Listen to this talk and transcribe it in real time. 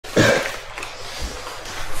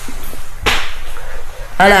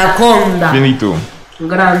Anaconda. Finito.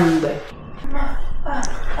 Grande.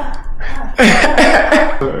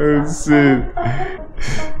 That's it.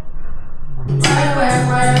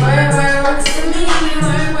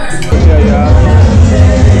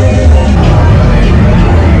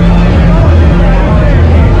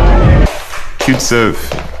 Cute surf.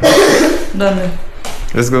 ¿Dónde?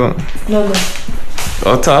 Let's go. ¿Dónde?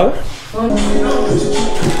 On top?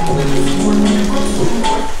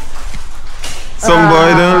 Some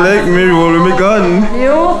boy don't like me, roll with me gun.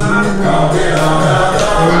 You?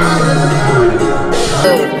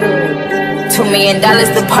 $2 million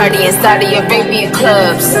to party inside of your Arabian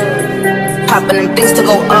clubs. Popping them things to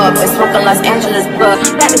go up and smoking Los Angeles bud.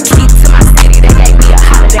 Got the key to my city, they gave me a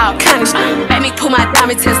holiday. All kind of shit. Made me pull my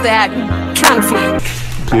diamond tester out. Counterfeit.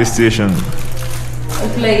 PlayStation.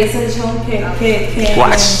 PlayStation que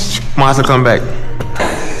Watch. Monster come back.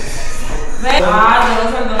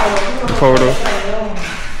 Photo.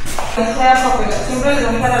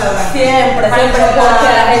 Siempre, porque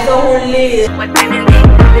esto es un líder.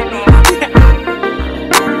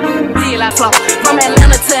 From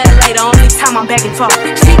Atlanta to LA, the only time I'm back and forth.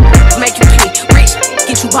 Shit, make you pay, rich,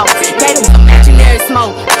 get you both. Gave them imaginary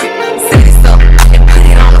smoke. Set this up and put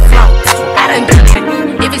it on the floor. I done done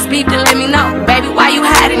it. If it's beef, then let me know. Baby, why you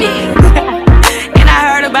hiding it? And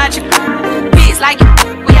I heard about you. Bitch, like you.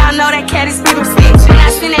 We all know that cat is spitting fish. And I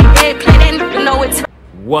spin that head, play that nigga know it.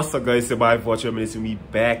 What's up, guys? It's my Virtual Minutes and we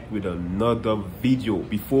back with another video.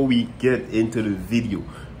 Before we get into the video,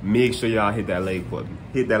 make sure y'all hit that like button.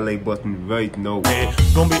 Hit that like button right now. Hey,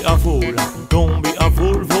 don't be a fool. Don't be a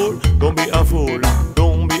fool, fool. Don't be a fool.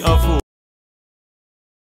 Don't be a fool.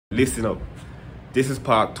 Listen up. This is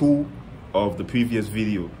part 2 of the previous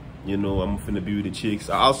video. You know, I'm finna be with the chicks.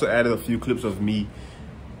 I also added a few clips of me,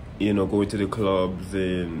 you know, going to the clubs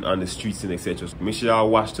and on the streets and etc. Make sure y'all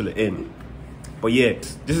watch till the end. But yeah,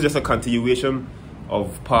 this is just a continuation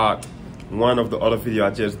of part 1 of the other video I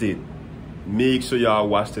just did. Make sure y'all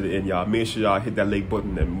watch to the end, y'all. Make sure y'all hit that like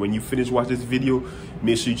button, and when you finish watching this video,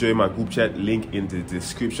 make sure you join my group chat, link in the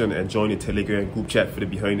description, and join the Telegram group chat for the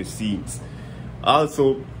behind the scenes.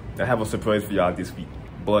 Also, I have a surprise for y'all this week,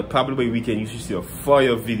 but probably by weekend you should see a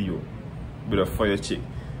fire video with a fire chick.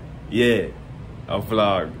 Yeah, a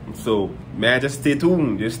vlog. So man, just stay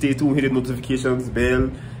tuned, hit the notifications bell,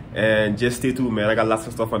 and just stay tuned, man. I got lots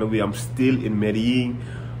of stuff on the way. I'm still in Medellin.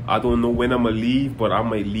 I don't know when I'm gonna leave, but I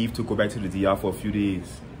might leave to go back to the DR for a few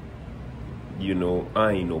days. You know,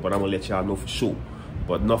 I ain't know, but I'm gonna let y'all know for sure.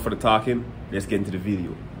 But enough for the talking, let's get into the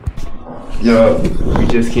video. Yo, we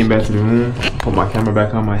just came back to the room, put my camera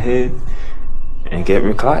back on my head, and get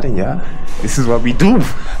recording, y'all. This is what we do.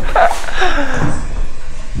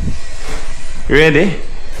 Ready?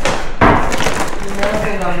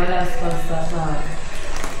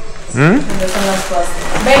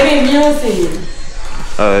 Baby music.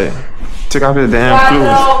 Check out the damn clues.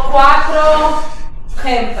 Cuatro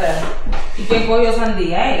Kemper. ¿Y quién cogió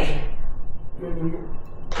sandía,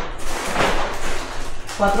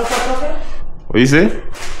 ¿Cuatro qué? What you say?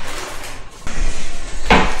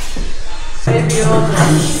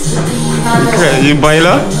 Okay, you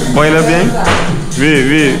baila? Baila bien?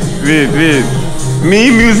 Wait.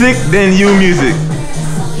 Me music, then you music.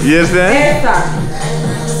 You understand? Esta.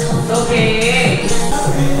 Okay.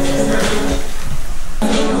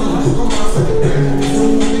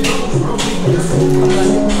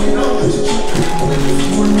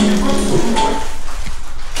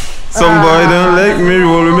 Some boy don't like me,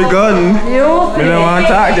 roll with me gun. You? Me don't want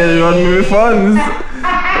to talk, just run me with funds.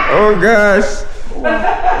 Oh gosh.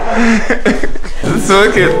 It's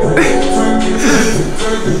so cute.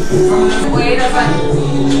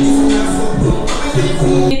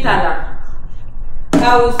 Quítala.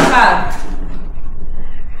 A buscar.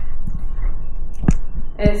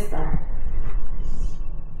 Esta.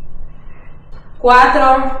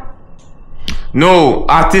 4. No,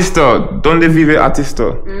 artista. ¿Dónde vive artista?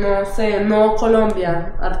 No sé, no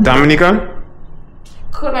Colombia. Dominica?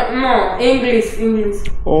 No, English.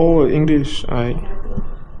 Oh, English. Alright.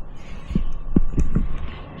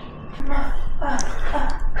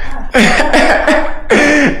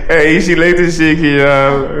 Hey, she like to shake it,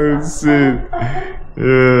 y'all. Let's see.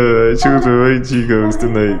 Yeah, I choose the right chicos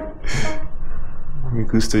tonight. Me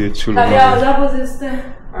gusta your chulo. Ya pusiste.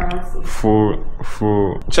 Ah, sí.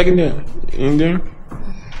 For check in there. In there.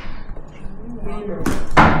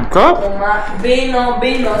 Cup? Vino.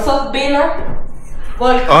 ¿Eso es vino?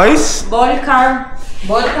 Ice? Volcan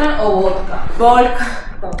o vodka? Volcan.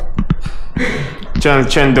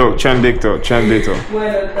 Chandito.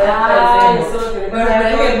 Bueno, pero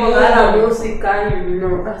es que ponga la música y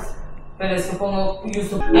no. Pero eso pongo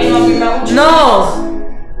YouTube. No.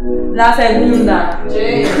 La segunda.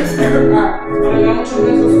 Sí. Había mucho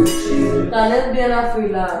queso. Sí. Están bien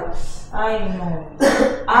afilados. Ay, no.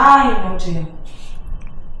 Ay, no, che.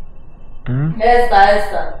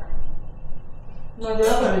 Esta. No, yo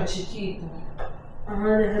la probé chiquito. Ajá,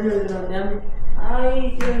 déjame el grande a mí.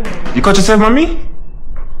 Ay, Dios mío. You cut yourself, mommy?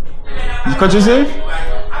 You cut yourself?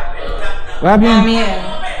 What happened? Mierda.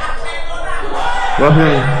 What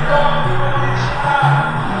happened?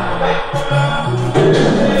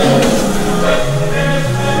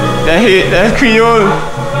 That's Creole.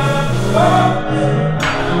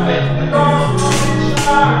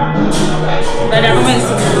 Dale,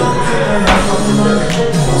 comienzo.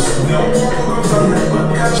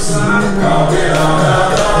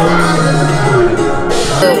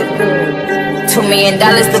 $2 million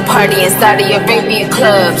to party in Saudi Arabian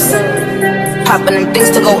clubs. Popping them things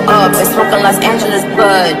to go up and smoking Los Angeles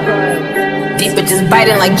bud. Deep bitches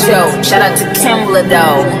biting like Joe. Shout out to Kimbler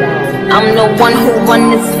though. I'm the one who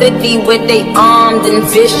run the city where they armed and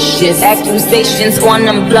vicious. Accusations on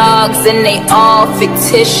them blogs and they all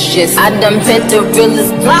fictitious. I done bent the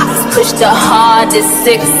realest blocks, push the hardest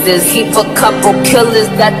sixes. Keep a couple killers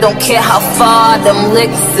that don't care how far them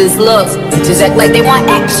licks is. Look, just act like they want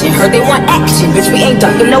action. Heard they want action, bitch, we ain't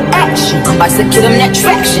ducking no action. I'm about to give them that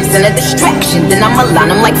traction, send a distraction. Then I'ma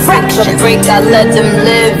line them like fractions. Break, I let them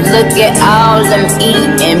live, look at all them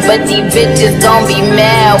eating. But these bitches gon' be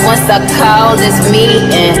mad once I call this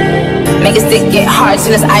meeting. Make a stick get hard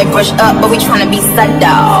soon as I brush up, but we tryna be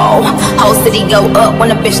subtle. Whole city go up when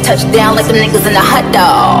a bitch touch down like the niggas in the hot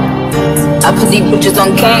dog. I put these bitches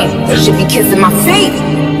on game, they should be kissing my feet.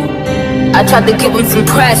 I tried to give them some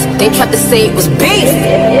press, they tried to say it was beef.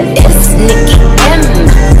 It's Nicki M,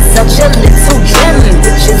 such a little gem.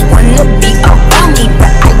 Bitches wanna be around me, but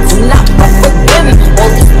I do not fuck with them. All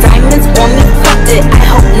these diamonds on me, fucked it. I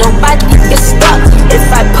hope nobody gets stuck. If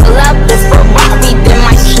I pull up the Ferrari, then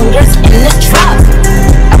my shooters in the truck.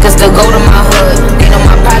 I can still go to my hood, they know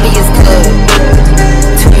my body is good.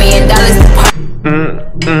 $2 million to party.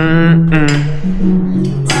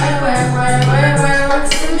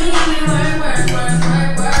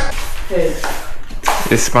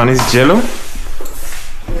 It's Spanish jello?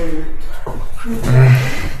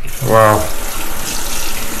 Wow.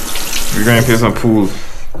 We're gonna play some pool.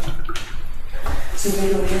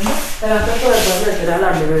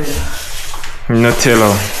 Nutella.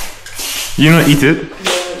 You don't eat it?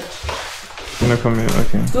 You don't come here,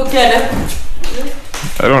 okay. ¿Tú quieres?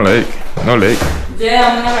 I don't like. No like.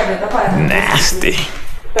 Lleva una galleta para eso. Nasty.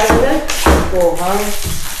 ¿Perdón?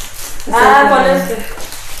 Ah, ¿cuál es este?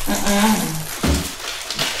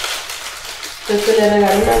 Entonces le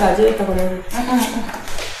regalé una galleta con él.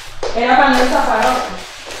 Era para el zaparote.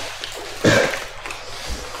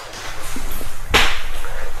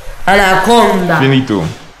 Anaconda. Finito.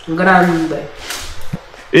 Grande.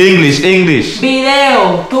 English.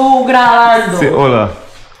 Video, tú grabando. Say hola.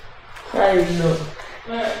 Ay, no.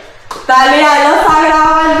 Talia, no está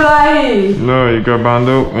grabando ahí. No, you're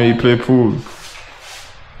grabando when you play pool.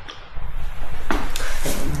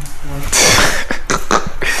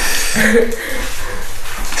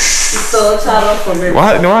 Todo charro con él.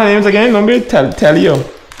 What? No, names again? Don't be Talia.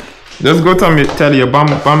 Just go to me, Talia.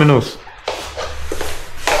 Vámonos.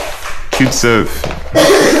 Cute serve.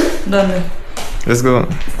 ¿Dónde? Let's go.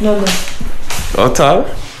 ¿Dónde? Hotel?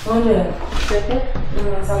 ¿Dónde? ¿Qué?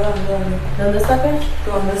 ¿Dónde está qué?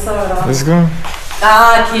 ¿Dónde está grabando? Let's go.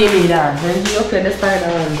 Ah, aquí, mira. Él dijo que él está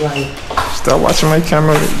grabando ahí. Stop watching my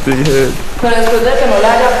camera, big head. Pero después de que no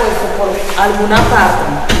la haya puesto por alguna parte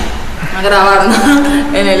a grabar, ¿no?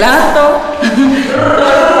 En el acto,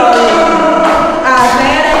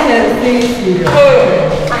 hacer ejercicio.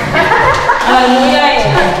 Aleluya.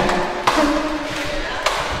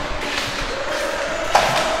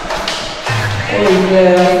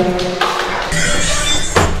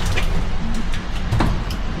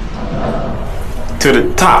 To the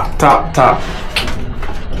top.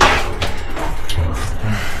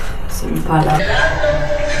 Sin palabras.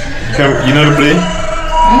 You know to play?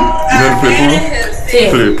 You know to play pool? Sí.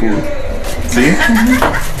 Play pool. See?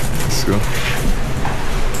 Let's go.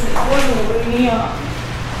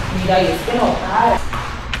 Mira, y es que no para.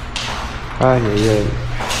 Ay.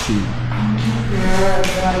 Sí.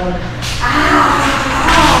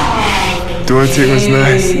 Don't take much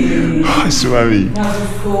nice. Oh, suave.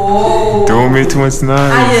 Don't make too much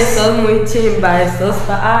nice. Ay, esto es muy chimba. Esto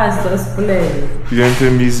es play. You're gonna play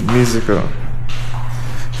musical.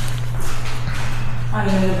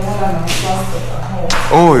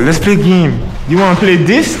 Oh, let's play game. You wanna play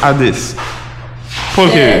this or this?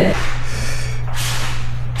 Okay.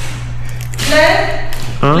 Play.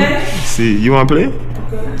 Huh? See, you wanna play?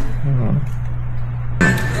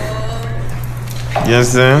 You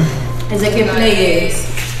understand? ¿Ese qué play es?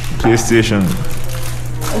 PlayStation.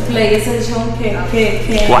 El PlayStation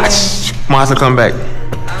que... Watch. Monster come back.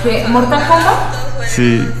 ¿Qué? ¿Mortal Kombat?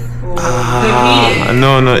 See.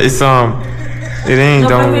 No, it's it ain't ¿No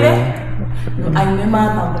download. prefiere? Ay, me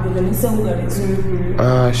matan porque yo ni sé jugar eso.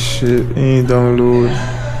 Ah shit, it ain't download.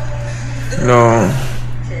 No.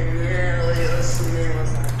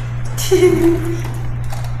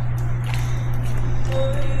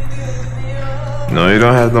 No, you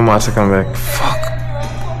don't have no monster come back. Fuck.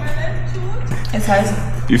 Esa es.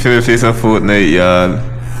 You finna play some Fortnite, y'all.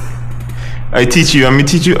 I teach you,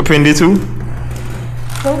 aprende tú.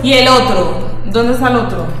 ¿Y el otro? ¿Dónde está el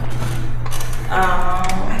otro? Ah.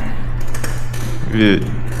 Yeah.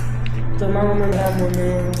 Toma una moneda.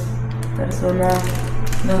 Persona.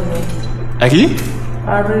 ¿Dónde? Aquí?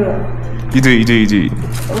 Arriba. You do it.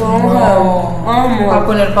 No. Para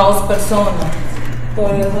poner pa' 2 personas.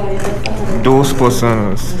 Por eso dice personaje. 2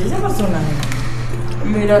 personas. Dice personaje.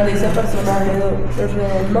 Mira, dice personaje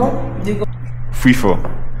redondo. Digo. FIFA.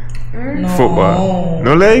 No. Football.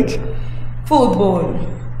 No leg? Fútbol.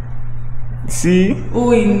 Sí.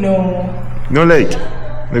 Uy, no. No leg.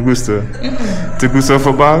 ¿Te gusta? ¿Te gusta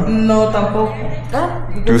fútbol? No, tampoco.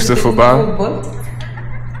 ¿Te gusta fútbol? ¿Fútbol?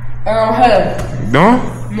 No?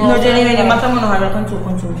 No, Jenny, ven, matémonos a hablar con su.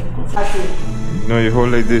 Así. No, you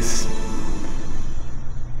hold like this.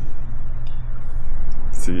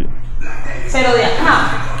 Sí. Pero de acá.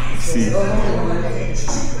 Sí.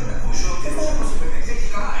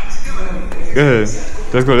 Go ahead.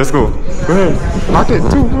 Let's go. Go ahead. Lock it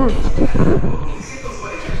too. Good.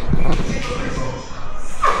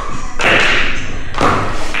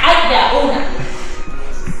 ¡Ay, ya!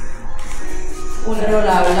 Una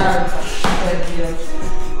rola blanca. Ay, Dios.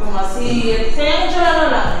 Como así. ¿Se ha hecho la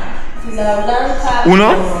rola? La blanca. Uno?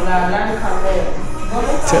 La blanca,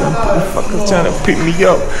 Tell them motherfuckers trying to pick me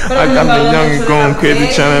up. I got me young going crazy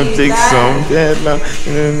trying to take some. Yeah, no,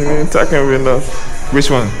 talking real love. Which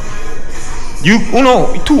one? You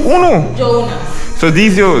uno, two uno. Yo una. So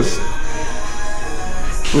these yours.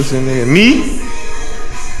 What's your name? Me?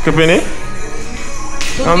 Kapene?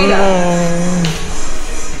 Tú tira.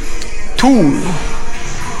 Two.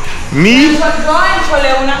 Me? Yo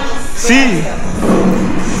enchole una. Sí.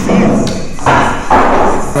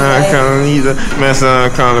 I can't either mess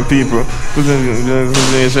around calling people.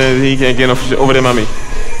 He can't get over there, mommy.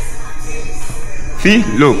 See?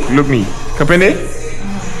 Look me. Kapende?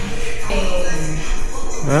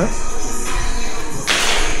 Huh?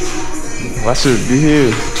 Watch it, be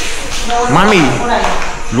here. Mommy,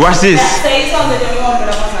 watch this.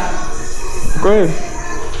 Go ahead.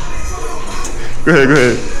 Go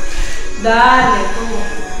ahead. Dale, tú.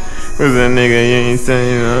 What's that nigga? You ain't saying,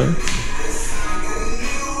 you know?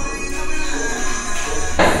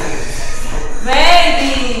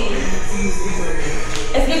 Baby.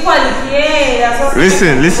 Es que cualquiera.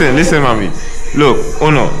 Listen, mommy. Look,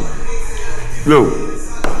 uno. Look.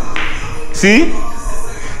 See?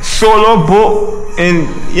 Solo boat and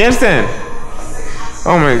you understand?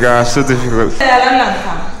 Oh my gosh, so difficult. Se le da la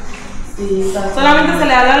blanca. Sí, solamente se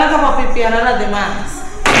le da la blanca para pipiar a las demás.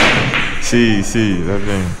 Sí, that's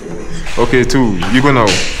bien. Okay, two. You go now. O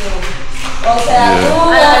sea, tú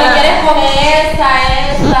quieres coger esta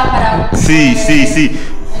para. Sí.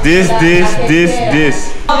 This.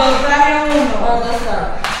 No, traje uno. ¿Dónde está?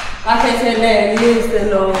 A que se le guste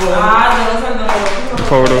lo. Ah, yo no sé dónde.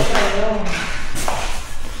 Photo.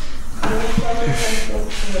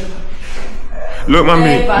 Look,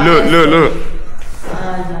 mommy. Look.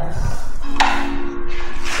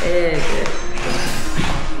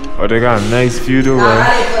 Oh, they got a nice view though, right?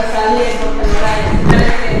 Ay, pues salí porque no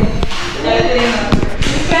ya le tenía.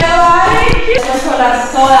 Pero ay, esas son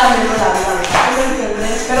las todas de la blanca.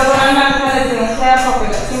 Pero con la blanca le tenemos que dar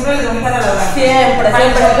papel. Siempre le tenemos que dar la blanca. Siempre,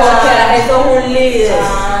 porque eso es un líder.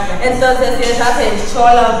 Entonces, si esas en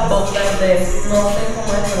chola, botas de. No sé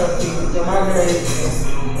cómo es, pero sí, yo más me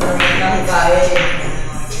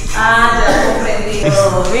Ya comprendí.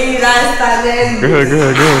 Mira, esta gente. Go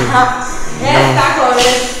ahead. Esta con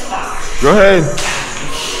esta. Go ahead.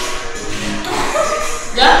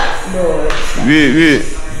 ¿Ya? No. Bien.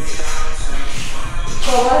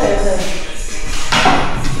 ¿Cómo es ese?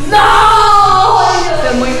 ¡No!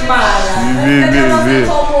 Estoy muy mala. Bien.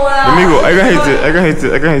 Amigo, I can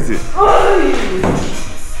hit it.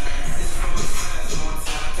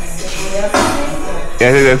 Yeah,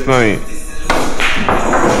 I think that's funny.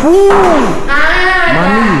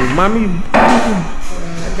 Mami.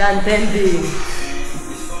 Ya entendí.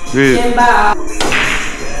 Bien. ¿Quién va?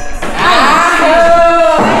 Yo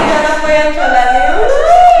no voy a cholar.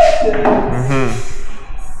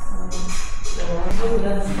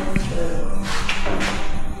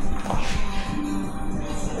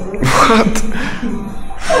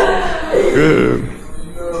 Good.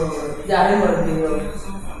 Ya me olvidó.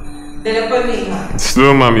 Dele pues, mija.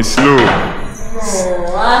 Slow, mami, slow. No,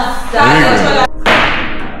 hasta.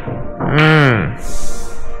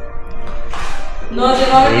 No, yo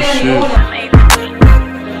no abrí shit. ninguna.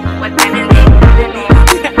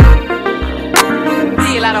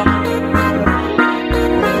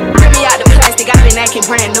 Bring me out the plastic, I've been acting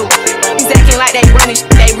brand new. He's acting like they running shit,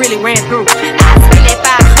 they really ran through. I spent that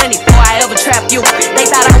 500 before I ever trap you. They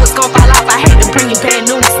thought I was gon' fall off, I had to bring you bad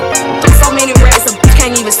news. Through so many racks, a bitch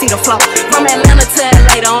can't even see the floor. From Atlanta to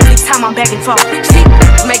LA, the only time I'm back and forth. Shit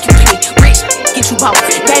make you pay, rich get you both.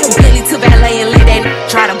 Gave a Billy to valet and let that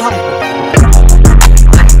try to boat.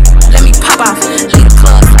 Let me pop off, leave the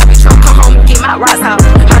club, stop it, come home and get my rocks off.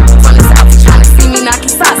 Heard from the south, he's tryna see me knock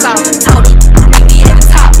his socks off. Told him, meet me at the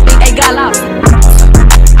top, think they got lost.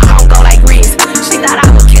 I don't go like Riz, she thought I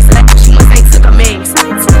would kiss her, she must ain't took a mix.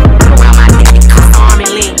 Around my neck and cuss arm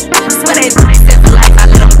and leg. Swear they set for life, I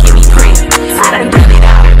let them give me praise. I done done it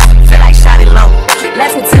all, feel like shot it low.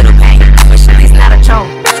 Left it to the bank, but shit is not a joke.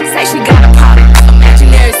 Say she got a pot,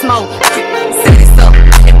 imaginary smoke. Set this up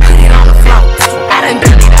and put it on the floor. I done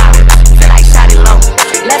done it all, feel like shot it low.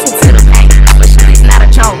 Left it to the bank, but shit is not a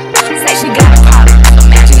joke. Say she got a pot,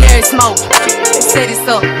 imaginary smoke. Set this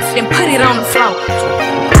up and put it on the floor.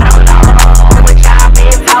 I don't know what y'all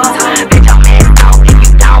been told. Bitch, your man know if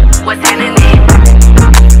you don't, what's happening?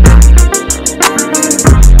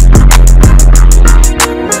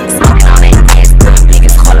 Smoking on that gas, the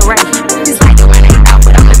biggest color rate. Just like to run ain't out,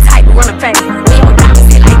 but I'm the type to run a fade. When your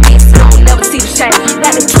diamonds hit like this, you don't never see the shade.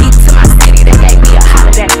 Got the key to my city, they gave me a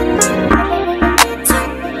holiday.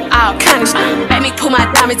 All kind of shit, made me pull my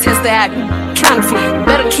diamond tester out. Counterfeit,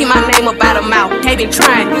 better keep my name up out of mouth. They been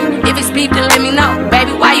trying, if it's beef, then let me know.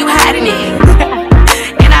 Baby, why you hiding it?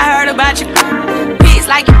 And I heard about you, pigs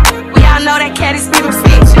like you. We all know that cat is giving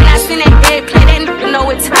fish. And I seen that head play, that nigga know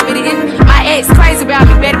what time it is. My ex crazy about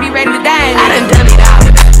me, better be ready to die. I done done it all,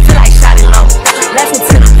 feel like shot it low. Left it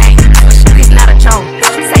to the bank, but shit is not a joke.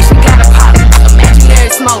 Say she got a pot,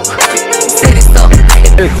 imaginary smoke. Set it up.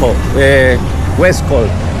 West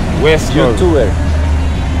Coast, West Coast. YouTuber.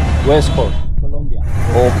 West Coast, Colombia.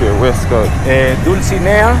 Okay, West Coast.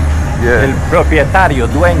 Dulcinea, Yeah. el propietario,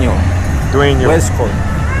 dueño. Dueño. West Coast.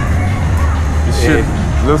 This shit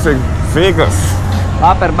looks like Vegas.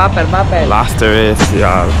 Mapper. Las Terrace,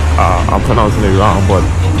 yeah, I'm pronouncing it wrong, but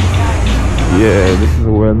yeah, this is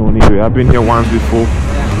a well-known area. I've been here once before,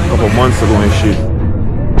 a couple months ago and shit.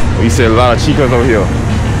 We see a lot of chicas out here.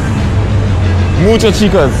 Muchas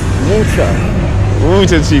chicas.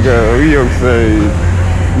 Muchas chicas. We outside.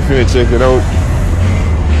 We finna check it out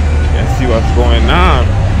and see what's going on.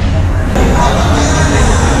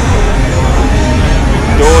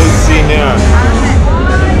 Dulcinea.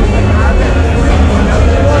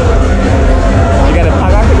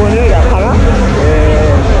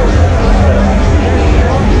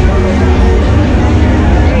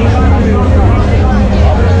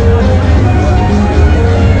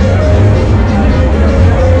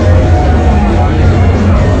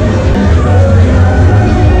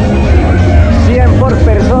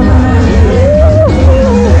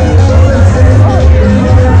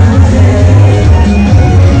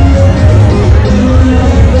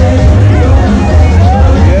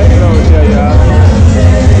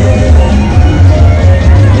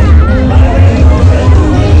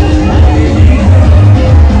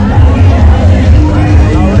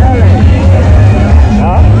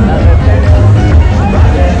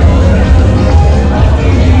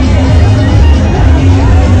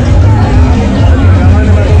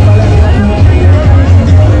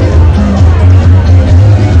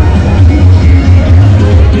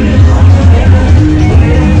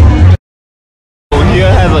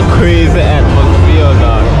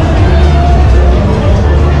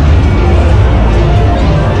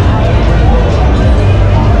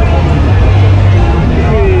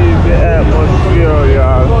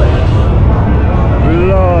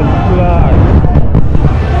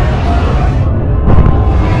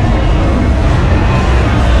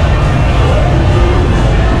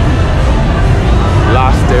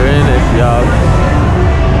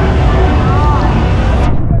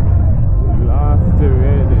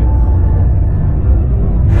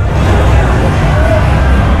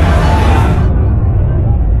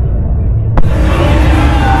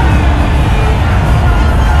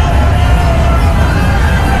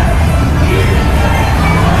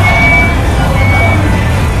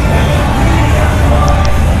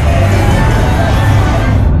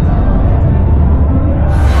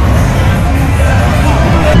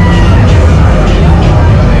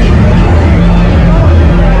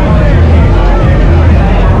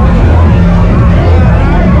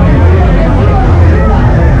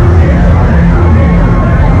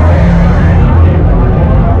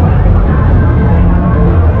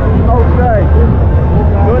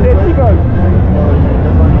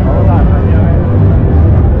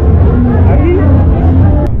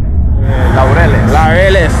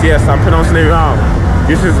 Yes, I'm pronouncing it wrong.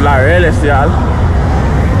 This is La Reles, y'all.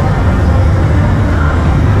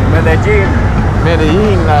 Medellín.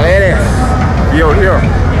 Medellín, La Reles. Yo, here.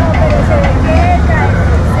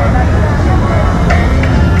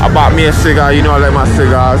 I bought me a cigar. You know I like my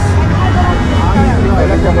cigars.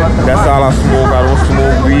 That's all I smoke. I don't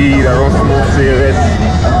smoke weed. I don't smoke cigarettes.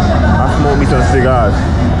 I smoke me some cigars.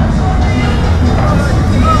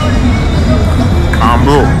 I'm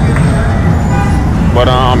broke. But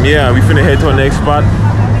yeah, we finna head to our next spot,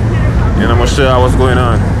 and I'm gonna show you what's going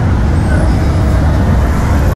on.